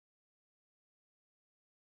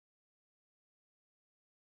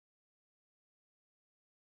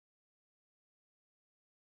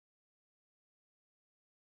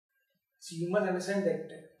So you must understand that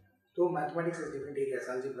though mathematics has different areas,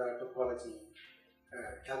 algebra, topology,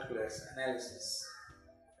 calculus, analysis,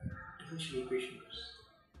 differential equations,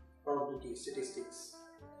 probability, statistics,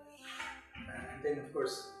 and then of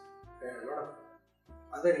course a lot of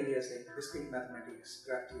other areas like discrete mathematics,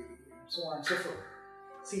 graph theory, and so on and so forth.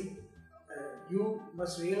 See, you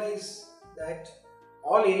must realize that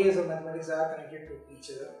all areas of mathematics are connected to each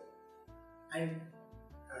other, and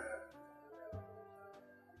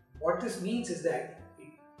what this means is that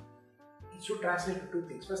it should translate to two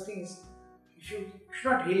things. First thing is, you should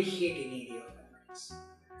not really hate any area of mathematics.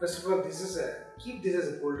 First of all, keep this as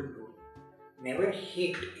a golden rule. Never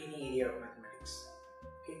hate any area of mathematics.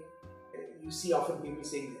 Okay? You see often people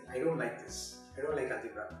saying, I don't like this, I don't like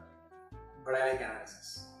algebra, but I like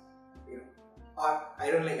analysis. Or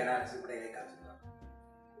I don't like analysis, but I like algebra.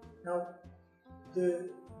 Now,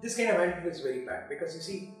 this kind of attitude is very bad, because you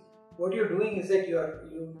see, what you're doing is that you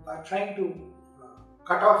are trying to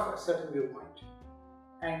cut off a certain viewpoint,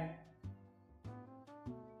 and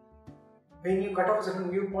when you cut off a certain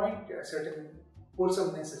viewpoint, a certain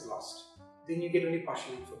wholesomeness is lost. Then you get only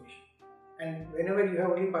partial information, and whenever you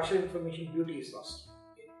have only partial information, beauty is lost.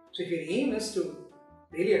 Okay? So if your aim is to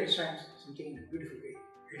really understand something in a beautiful way,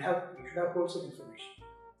 you should have wholesome information.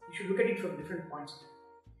 You should look at it from different points of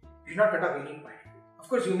view. You should not cut off any point. Of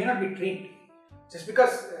course, you may not be trained. Just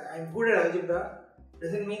because I'm good at algebra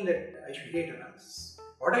doesn't mean that I should hate analysis.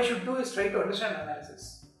 What I should do is try to understand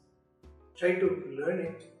analysis, try to learn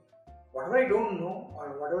it. Whatever I don't know,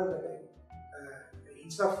 or whatever that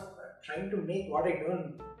instead of trying to make what I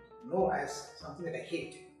don't know as something that I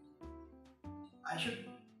hate, I should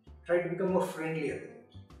try to become more friendlier with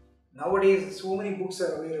it. Nowadays, so many books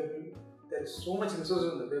are available. There is so much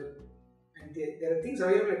resources on the web, and there are things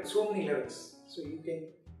available at so many levels. So you can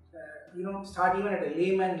start even at a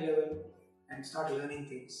layman level and start learning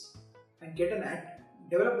things, and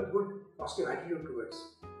develop a good positive attitude towards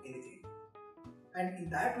anything. And in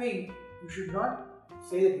that way, you should not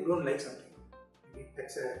say that you don't like something. Okay?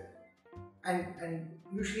 And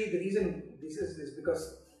usually the reason this is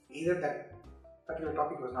because either that particular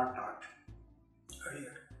topic was not taught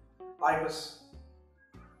earlier, or it was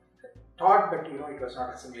taught but it was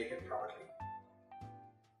not assimilated properly.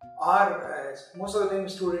 Or most of the time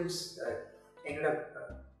students ended up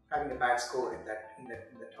having a bad score in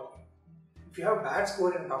that topic. If you have a bad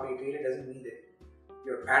score in a topic, it really doesn't mean that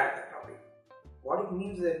you're bad at that topic. What it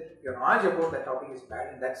means is that your knowledge about that topic is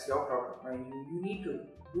bad, and that's your problem. I mean, you need to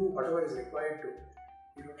do whatever is required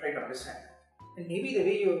to try to understand that. And maybe the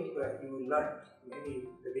way you learned, maybe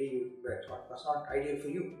the way you were taught was not ideal for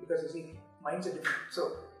you, because you see, minds are different.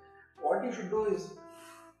 So what you should do is,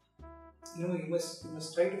 you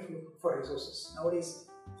must try to look for resources. Nowadays,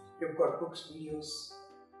 you've got books, videos,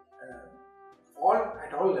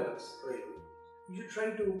 at all levels available. You should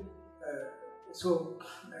try to. So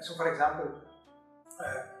for example,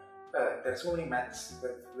 there are so many maths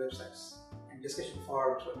websites and discussion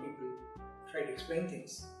forums where people try to explain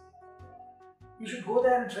things. You should go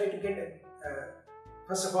there and try to get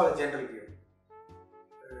first of all a general view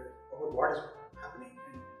about what is happening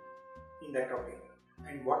in that topic,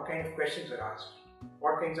 and what kind of questions are asked,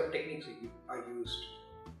 what kinds of techniques are used,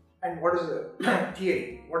 and what is the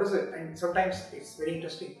theory, and sometimes it's very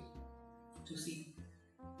interesting to see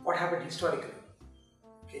what happened historically.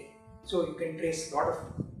 Okay, so you can trace a lot of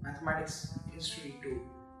mathematics history to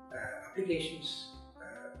applications,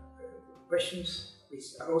 questions which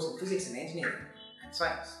arose in physics and engineering and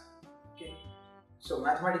science. Okay, so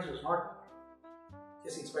mathematics was not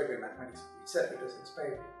just inspired by mathematics itself; it was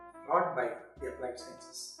inspired a lot by the applied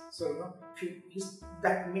sciences. So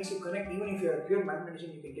that makes you connect. Even if you are a pure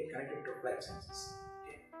mathematician, you can get connected to applied sciences.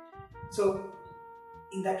 Okay, so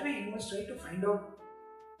in that way, you must try to find out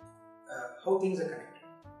how things are connected.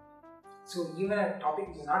 So even a topic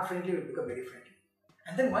which is not friendly will become very friendly.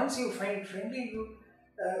 And then once you find it friendly,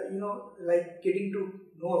 like getting to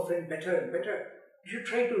know a friend better and better, you should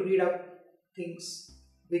try to read up things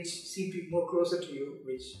which seem to be more closer to you,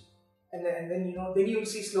 and then you will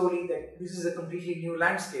see slowly that this is a completely new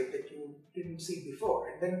landscape that you didn't see before.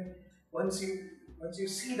 And then once you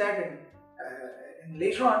see that, and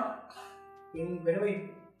later on,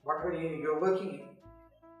 whatever area you're working in,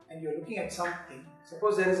 and you're looking at something,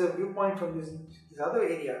 suppose there is a viewpoint from this other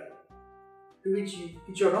area to which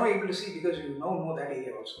you're now able to see because you now know that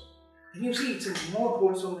area also. Then you see it's a more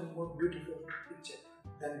wholesome and more beautiful picture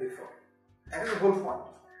than before. That is the whole point.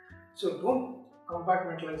 So don't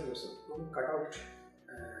compartmentalize yourself. Don't cut out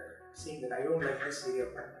saying that I don't like this area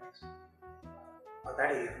of mathematics or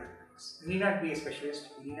that area of mathematics. You need not be a specialist.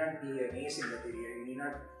 You need not be an ace in that area. You need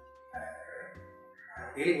not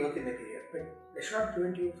really work in that area, but that should not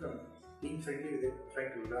prevent you from being friendly with it,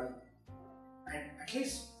 trying to learn, and at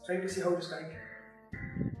least trying to see how it is connected.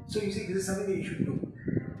 So you see, this is something that you should do.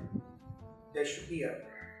 There should be you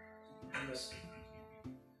must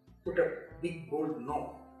put a big bold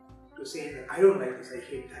no to say that I don't like this, I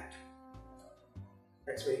hate that.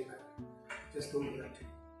 That's very bad. Just don't do that.